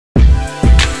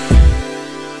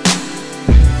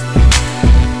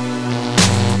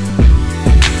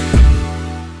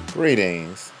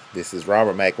Greetings. This is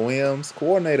Robert McWilliams,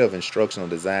 Coordinator of Instructional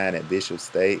Design at Bishop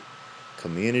State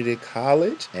Community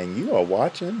College, and you are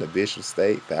watching the Bishop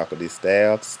State Faculty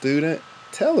Staff Student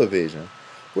Television.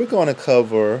 We're going to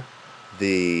cover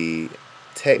the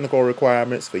technical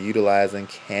requirements for utilizing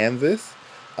Canvas.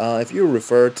 If you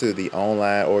refer to the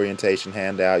online orientation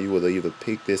handout, you will either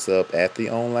pick this up at the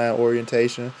online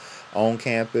orientation on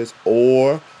campus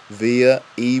or via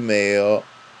email,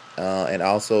 and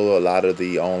also a lot of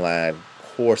the online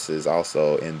courses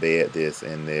also embed this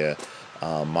in their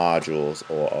modules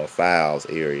or files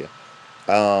area.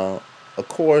 Of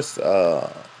course,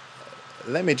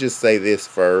 let me just say this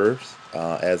first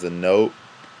as a note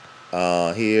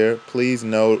here. Please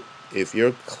note, if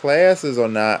your classes are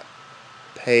not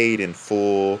paid in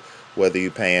full, whether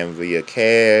you're paying via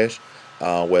cash,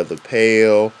 whether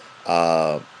PAYL,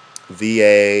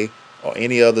 VA, or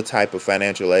any other type of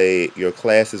financial aid, your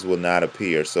classes will not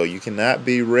appear. So you cannot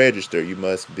be registered. You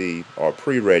must be, or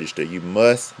pre-registered. You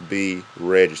must be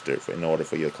registered in order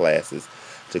for your classes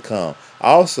to come.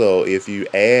 Also, if you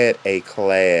add a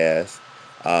class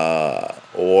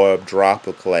or drop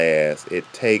a class,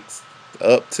 it takes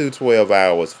up to 12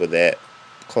 hours for that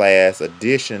class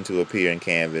addition to appear in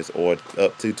Canvas, or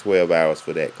up to 12 hours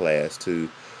for that class to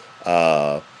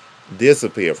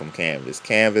disappear from Canvas.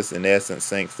 Canvas, in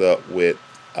essence, syncs up with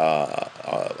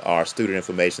our student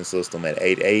information system at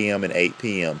 8 a.m. and 8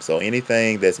 p.m. So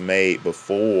anything that's made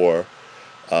before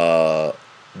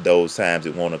those times,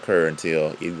 it won't occur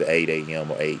until either 8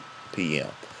 a.m. or 8 p.m.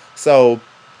 So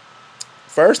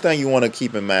first thing you want to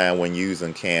keep in mind when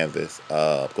using Canvas,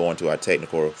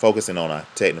 focusing on our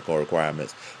technical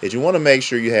requirements, is you want to make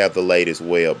sure you have the latest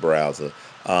web browser.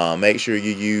 Make sure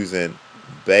you're using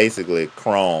basically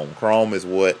Chrome. Chrome is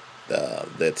what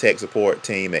the tech support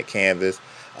team at Canvas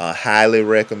highly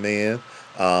recommend.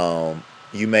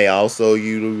 You may also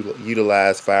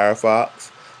utilize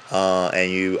Firefox,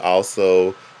 and you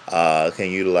also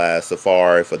can utilize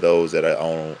Safari for those that are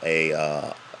on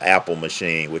a Apple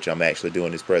machine, which I'm actually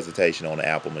doing this presentation on the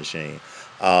Apple machine.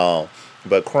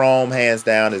 But Chrome, hands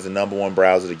down, is the #1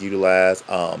 browser to utilize.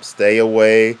 Stay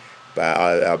away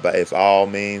by all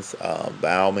means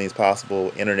possible,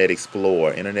 Internet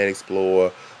Explorer. Internet Explorer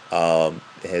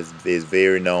is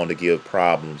very known to give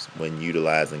problems when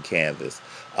utilizing Canvas.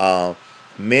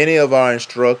 Many of our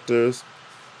instructors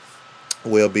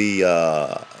will be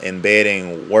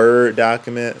embedding Word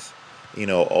documents,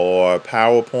 or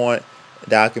PowerPoint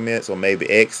documents, or maybe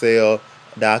Excel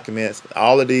documents.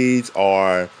 All of these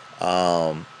are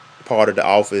part of the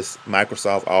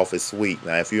Microsoft Office suite.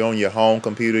 Now, if you're on your home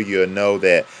computer, you'll know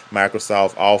that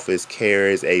Microsoft Office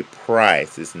carries a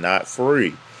price. It's not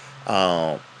free.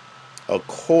 Of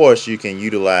course, you can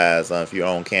utilize, if you're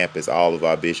on campus, all of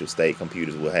our Bishop State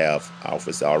computers will have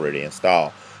Office already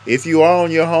installed. If you are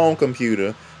on your home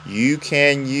computer, you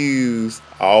can use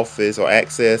Office or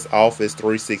access Office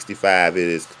 365. It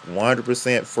is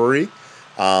 100% free.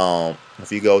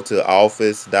 If you go to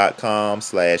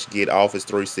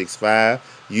office.com/getoffice365,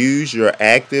 use your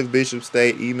active Bishop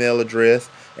State email address,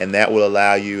 and that will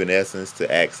allow you, in essence, to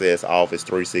access Office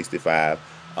 365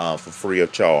 for free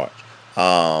of charge.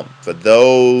 For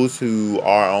those who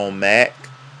are on Mac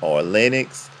or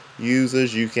Linux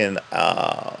users, you can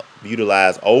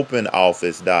utilize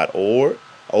openoffice.org.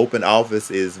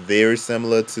 OpenOffice is very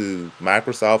similar to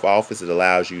Microsoft Office. It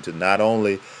allows you to not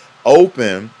only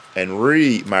open and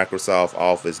read Microsoft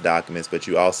Office documents, but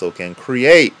you also can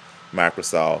create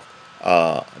Microsoft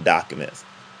documents.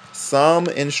 Some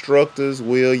instructors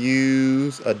will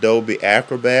use Adobe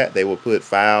Acrobat. They will put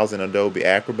files in Adobe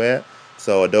Acrobat.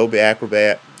 So Adobe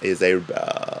Acrobat is a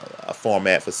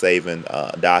format for saving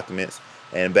documents.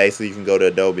 And basically, you can go to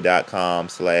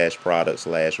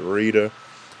adobe.com/product/reader.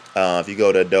 If you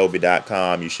go to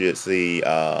adobe.com, you should see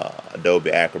Adobe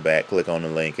Acrobat. Click on the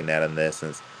link, and that, in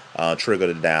essence, trigger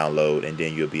the download, and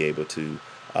then you'll be able to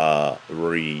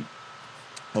read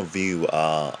or view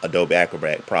Adobe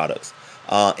Acrobat products.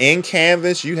 In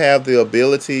Canvas, you have the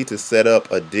ability to set up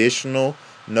additional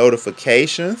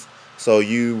notifications. So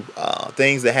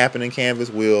things that happen in Canvas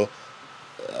will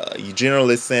you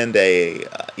generally send a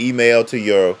email to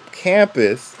your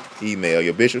campus email,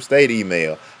 your Bishop State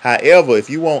email. However, if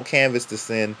you want Canvas to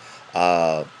send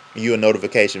you a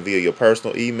notification via your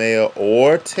personal email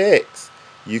or text,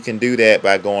 you can do that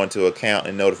by going to Account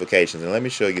and Notifications. And let me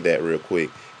show you that real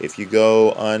quick. If you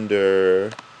go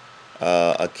under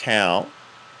Account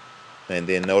and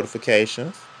then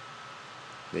Notifications,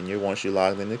 then once you're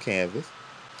logged into Canvas.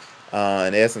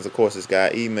 In essence, of course, it's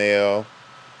got email,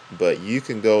 but you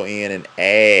can go in and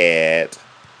add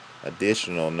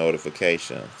additional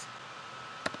notifications.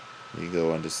 You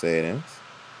go into settings,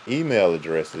 email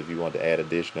addresses if you want to add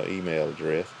additional email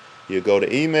address. You go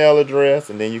to email address,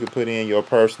 and then you can put in your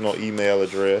personal email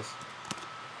address.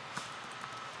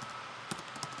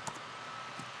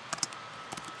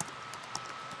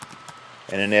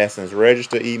 And in essence,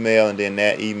 register email, and then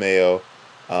that email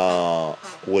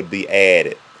would be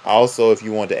added. Also, if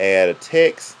you want to add a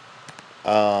text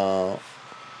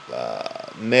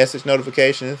message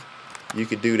notifications, you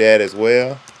could do that as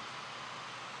well.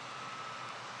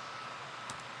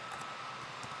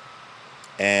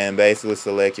 And basically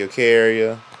select your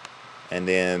carrier, and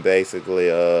then basically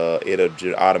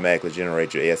it'll automatically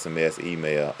generate your SMS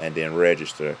email, and then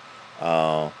register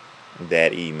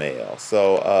that email.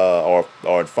 So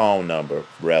or phone number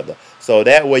rather. So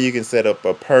that way you can set up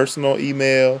a personal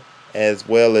email as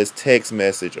well as text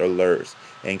message alerts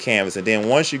in Canvas. And then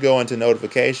once you go into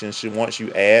notifications, once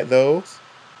you add those,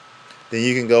 then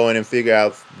you can go in and figure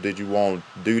out, did you want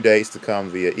due dates to come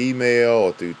via email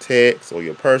or through text or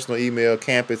your personal email,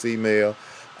 campus email,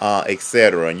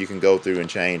 etc. And you can go through and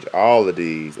change all of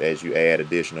these as you add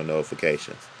additional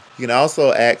notifications. You can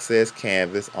also access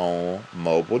Canvas on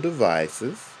mobile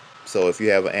devices. So if you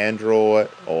have an Android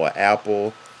or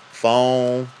Apple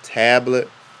phone, tablet,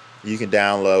 you can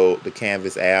download the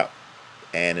Canvas app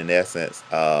and in essence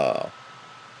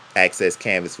access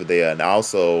Canvas for there. And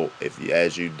also,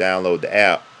 as you download the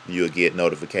app, you'll get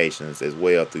notifications as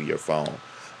well through your phone.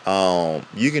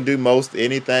 You can do most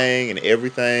anything and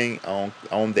everything on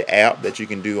the app that you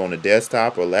can do on a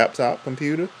desktop or laptop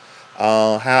computer.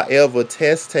 However,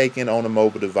 test taking on a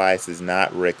mobile device is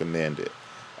not recommended,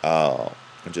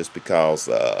 just because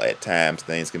at times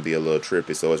things can be a little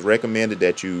trippy. So it's recommended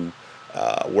that you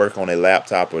work on a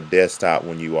laptop or desktop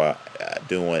when you are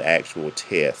doing actual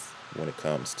tests when it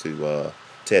comes to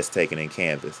test taking in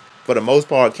Canvas. For the most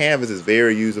part, Canvas is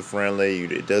very user-friendly.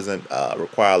 It doesn't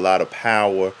require a lot of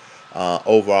power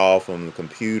overall from the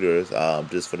computers.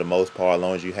 Just for the most part, as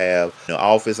long as you have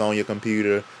Office on your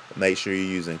computer, make sure you're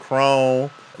using Chrome.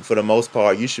 For the most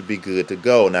part, you should be good to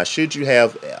go. Now, should you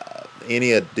have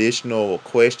any additional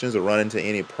questions or run into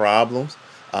any problems,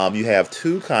 you have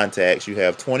two contacts. You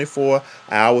have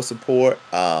 24-hour support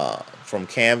from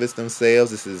Canvas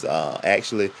themselves. This is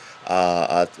actually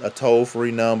a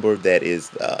toll-free number that is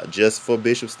just for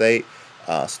Bishop State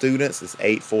students. It's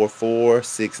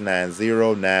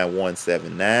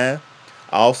 844-690-9179.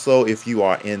 Also, if you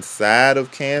are inside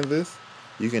of Canvas,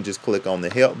 you can just click on the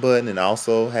help button and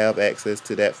also have access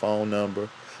to that phone number.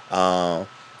 You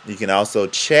can also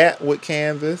chat with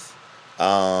Canvas,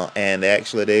 and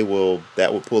actually that will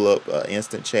pull up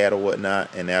instant chat or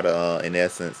whatnot, and that'll in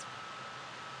essence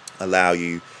allow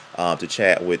you to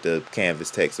chat with the Canvas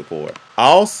tech support.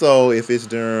 Also, if it's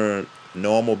during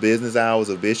normal business hours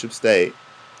of Bishop State,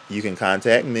 you can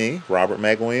contact me, Robert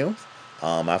McWilliams.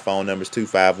 My phone number is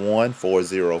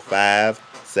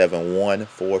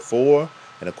 251-405-7144.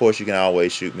 And of course, you can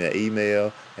always shoot me an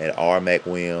email at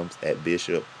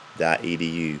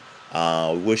rmcwilliams@bishop.edu.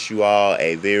 We wish you all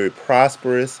a very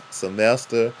prosperous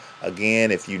semester.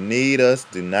 Again, if you need us,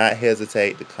 do not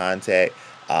hesitate to contact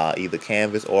either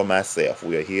Canvas or myself.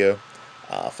 We are here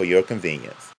for your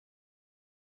convenience.